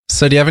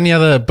 So do you have any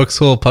other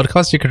books or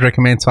podcasts you could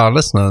recommend to our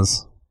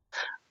listeners?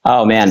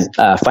 Oh man,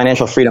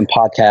 Financial Freedom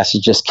Podcast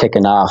is just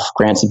kicking off.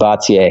 Grant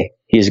Sabatier,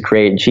 he's a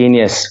great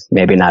genius.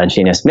 Maybe not a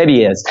genius. Maybe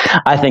he is.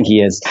 I think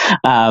he is.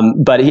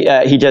 But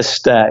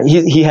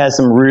he has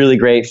some really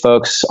great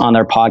folks on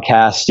their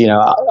podcast. You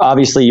know,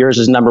 obviously yours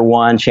is number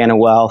one, Chain of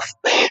Wealth,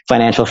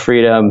 Financial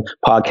Freedom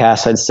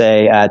Podcast. I'd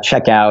say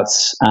check out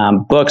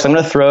books. I'm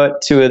going to throw it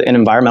to an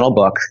environmental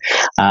book.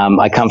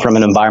 I come from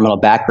an environmental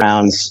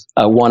background,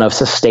 one of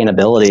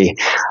sustainability.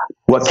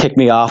 What kicked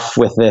me off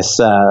with this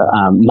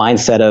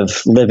mindset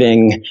of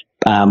living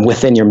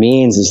within your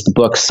means is the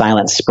book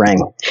Silent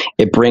Spring.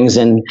 It brings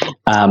in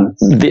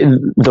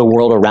the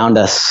world around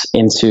us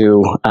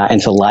into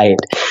light,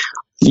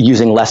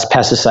 using less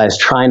pesticides,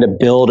 trying to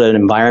build an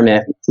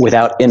environment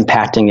without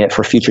impacting it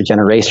for future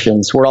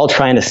generations. We're all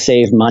trying to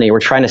save money. We're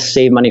trying to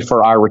save money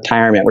for our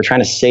retirement. We're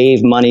trying to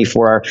save money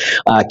for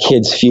our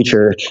kids'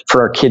 future,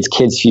 for our kids'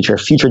 future,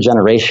 future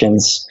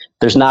generations.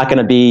 There's not going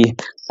to be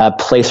a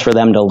place for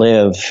them to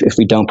live if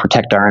we don't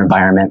protect our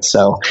environment.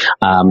 So,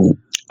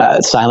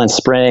 Silent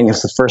Spring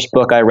is the first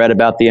book I read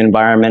about the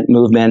environment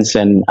movements,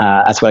 and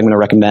that's what I'm going to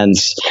recommend.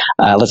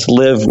 Let's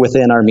live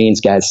within our means,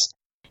 guys.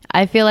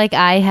 I feel like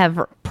I have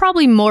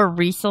probably more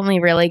recently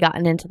really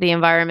gotten into the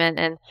environment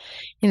and,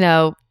 you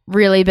know,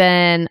 really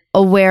been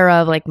aware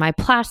of like my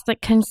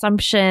plastic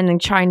consumption and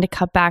trying to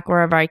cut back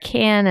wherever I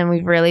can. And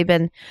we've really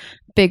been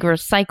big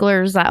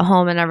recyclers at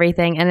home and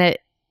everything. And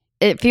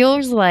it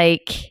feels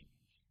like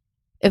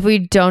if we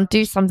don't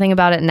do something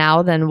about it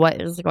now, then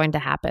what is going to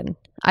happen?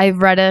 I've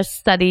read a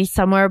study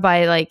somewhere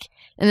by like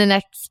in the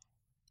next,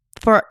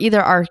 for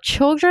either our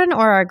children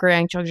or our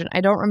grandchildren,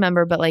 I don't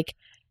remember, but like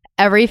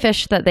every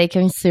fish that they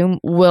consume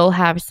will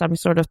have some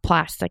sort of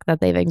plastic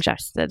that they've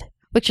ingested,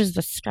 which is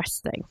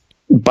disgusting.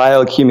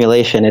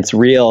 Bioaccumulation, it's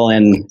real,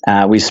 and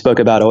we spoke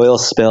about oil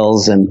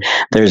spills, and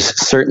there's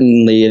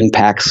certainly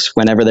impacts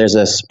whenever there's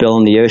a spill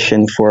in the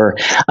ocean for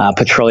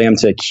petroleum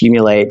to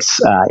accumulate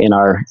in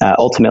our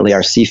ultimately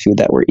our seafood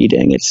that we're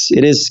eating.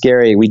 It is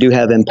scary. We do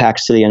have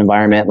impacts to the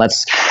environment.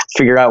 Let's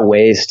figure out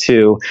ways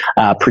to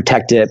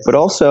protect it, but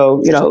also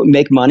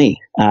make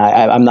money.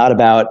 I'm not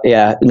about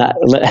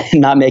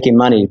not making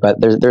money,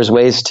 but there's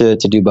ways to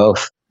do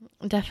both.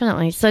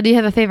 Definitely. So, do you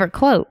have a favorite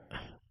quote?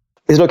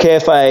 Is it okay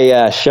if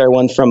I share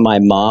one from my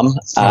mom?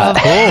 Of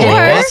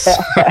course.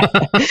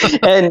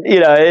 And,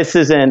 this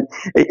isn't,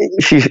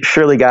 she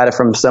surely got it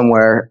from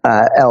somewhere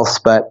else,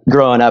 but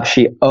growing up,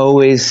 she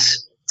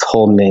always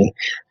told me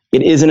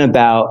it isn't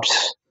about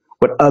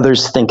what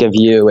others think of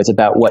you. It's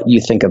about what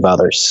you think of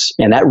others.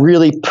 And that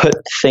really put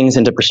things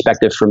into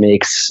perspective for me.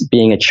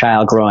 Being a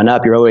child growing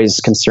up, you're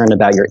always concerned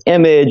about your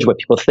image, what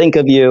people think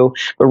of you,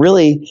 but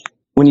really,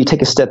 when you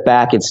take a step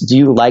back, it's, do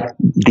you like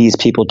these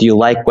people? Do you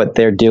like what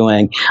they're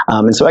doing?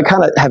 And so I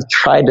kind of have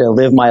tried to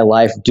live my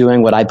life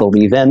doing what I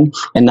believe in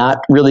and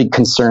not really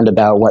concerned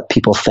about what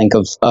people think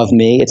of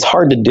me. It's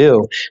hard to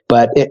do,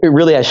 but it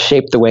really has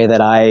shaped the way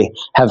that I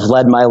have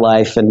led my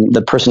life and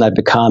the person I've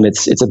become.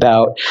 It's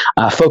about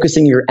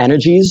focusing your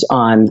energies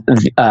on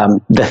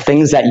the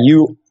things that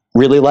you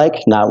really like,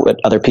 not what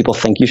other people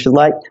think you should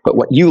like, but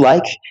what you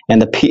like,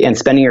 and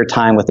spending your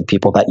time with the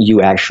people that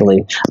you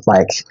actually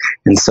like.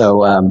 And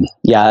so,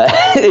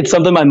 it's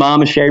something my mom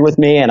has shared with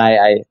me, and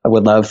I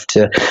would love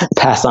to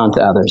pass on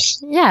to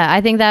others. Yeah,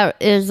 I think that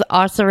is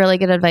also really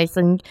good advice,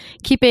 and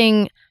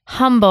keeping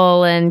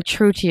humble and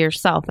true to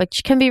yourself,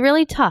 which can be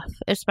really tough,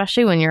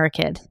 especially when you're a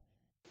kid.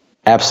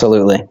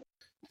 Absolutely.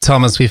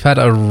 Thomas, we've had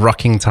a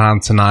rocking time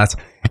tonight,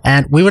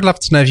 and we would love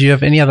to know if you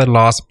have any other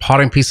last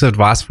parting piece of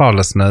advice for our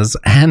listeners,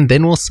 and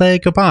then we'll say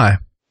goodbye.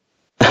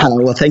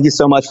 Well, thank you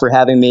so much for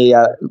having me.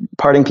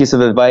 Parting piece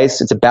of advice,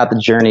 it's about the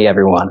journey,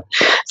 everyone.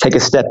 Take a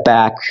step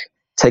back,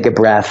 take a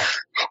breath,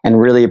 and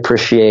really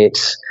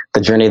appreciate the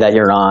journey that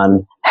you're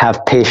on.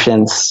 Have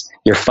patience.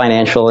 Your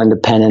financial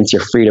independence,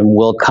 your freedom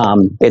will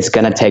come. It's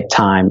going to take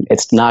time.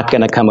 It's not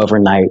going to come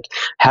overnight.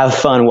 Have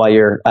fun while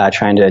you're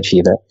trying to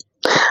achieve it.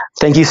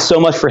 Thank you so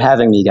much for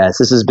having me, guys.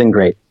 This has been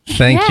great.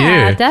 Thank you.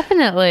 Yeah,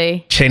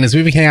 definitely. Shane, as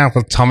we've been hanging out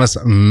with Thomas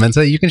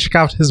Minter, you can check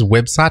out his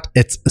website.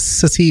 It's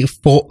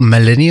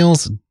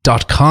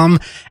cityformillennials.com,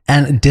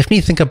 and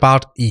definitely think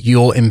about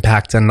your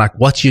impact and like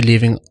what you're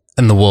leaving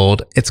in the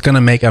world. It's going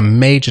to make a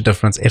major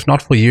difference, if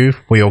not for you,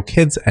 for your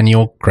kids and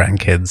your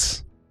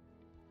grandkids.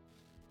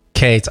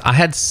 Kate, I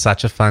had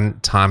such a fun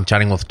time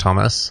chatting with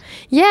Thomas.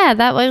 Yeah,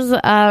 that was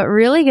a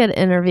really good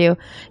interview.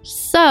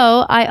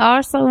 So I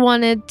also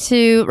wanted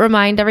to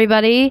remind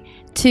everybody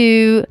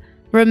to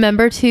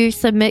remember to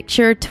submit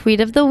your tweet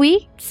of the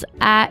weeks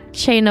at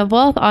Chain of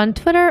Wealth on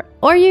Twitter,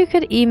 or you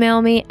could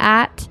email me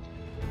at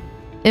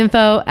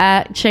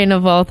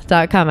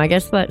info@chainofwealth.com. I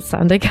guess that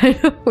sounded kind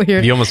of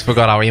weird. You almost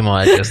forgot our email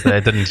address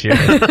there, didn't you?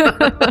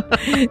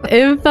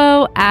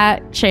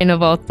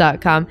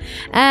 info@chainofwealth.com.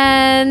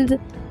 And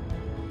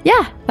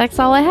yeah, that's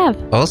all I have.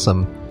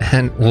 Awesome.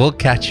 And we'll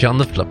catch you on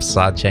the flip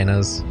side,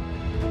 Chainers.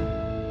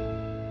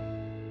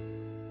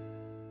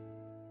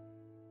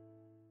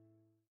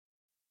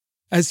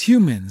 As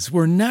humans,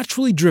 we're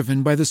naturally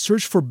driven by the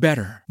search for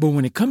better. But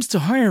when it comes to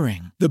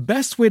hiring, the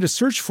best way to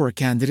search for a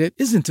candidate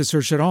isn't to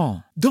search at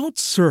all. Don't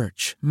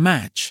search,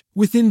 match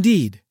with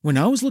Indeed. When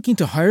I was looking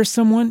to hire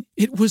someone,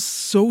 it was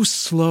so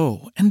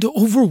slow and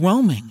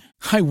overwhelming.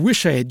 I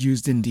wish I had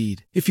used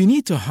Indeed. If you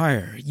need to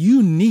hire,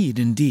 you need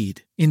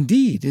Indeed.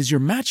 Indeed is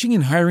your matching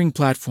and hiring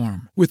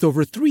platform with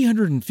over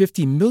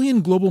 350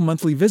 million global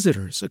monthly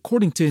visitors,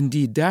 according to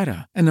Indeed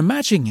data, and a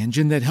matching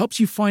engine that helps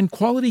you find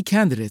quality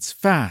candidates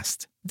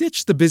fast.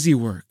 Ditch the busy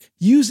work.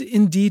 Use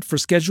Indeed for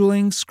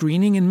scheduling,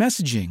 screening, and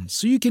messaging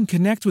so you can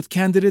connect with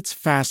candidates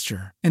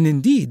faster. And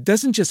Indeed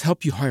doesn't just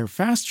help you hire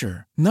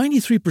faster.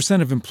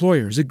 93% of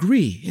employers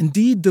agree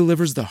Indeed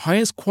delivers the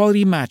highest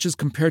quality matches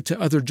compared to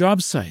other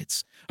job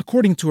sites,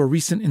 according to a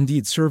recent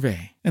Indeed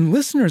survey. And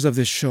listeners of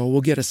this show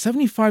will get a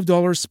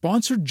 $75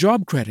 sponsored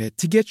job credit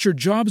to get your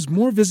jobs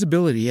more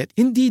visibility at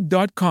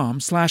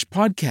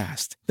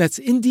Indeed.com/podcast. That's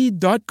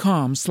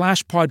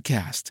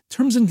Indeed.com/podcast.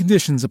 Terms and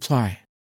conditions apply.